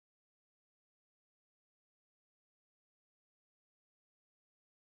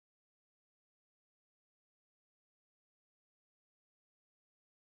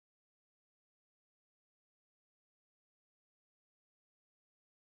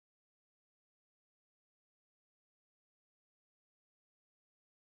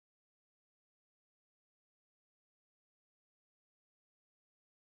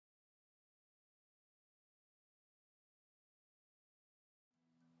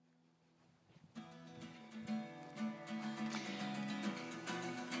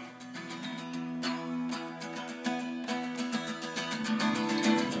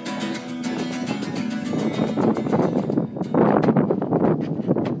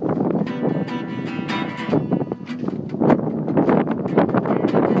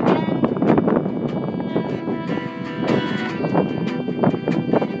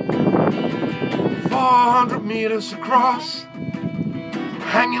meters across,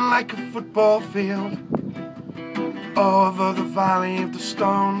 hanging like a football field, over the valley of the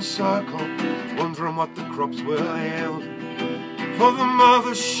stone circle, wondering what the crops will yield. For the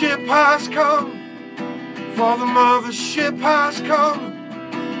mothership has come, for the mothership has come.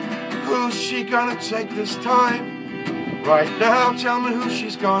 Who's she gonna take this time? Right now, tell me who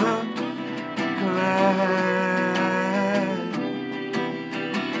she's gonna collect.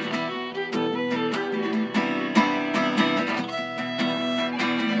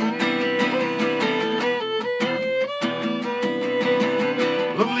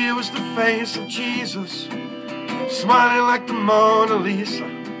 Lovely was the face of Jesus, smiling like the Mona Lisa.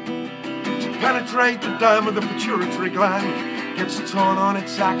 To penetrate the dime of the pituitary gland, gets torn on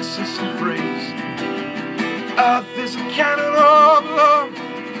its axis and frees. Earth is a cannon of love,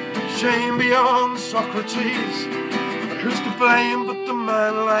 shame beyond Socrates. But who's to blame but the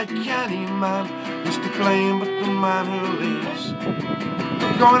man, like any man? Who's to blame but the man who leaves?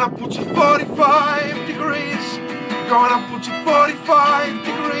 Going upwards at 45 degrees, going upwards at 45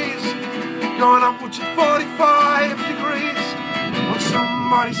 degrees, going upwards at 45 degrees. When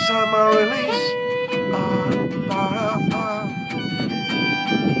somebody sign my release.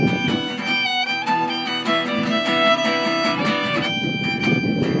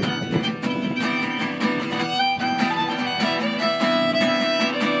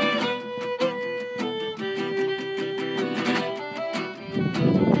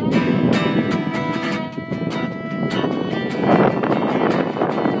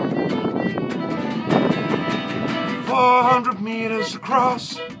 400 meters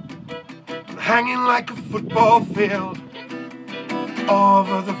across, hanging like a football field,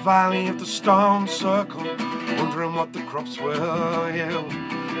 over the valley of the stone circle, wondering what the crops will yield.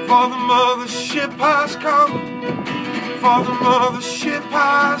 For the mothership has come, for the mothership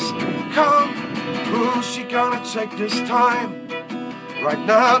has come. Who's she gonna take this time? Right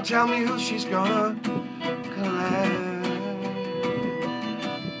now, tell me who she's gonna collect.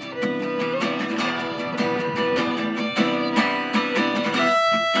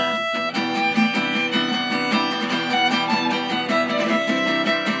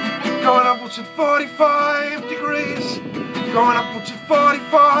 Going upwards at 45 degrees, going upwards at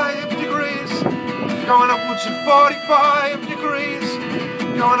 45 degrees, going upwards at 45 degrees,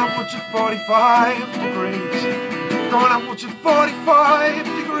 going upwards at 45 degrees, going upwards at 45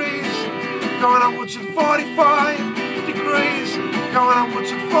 degrees, going upwards at 45 degrees, going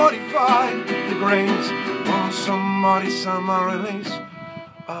upwards at 45 degrees. Won't somebody sign my release?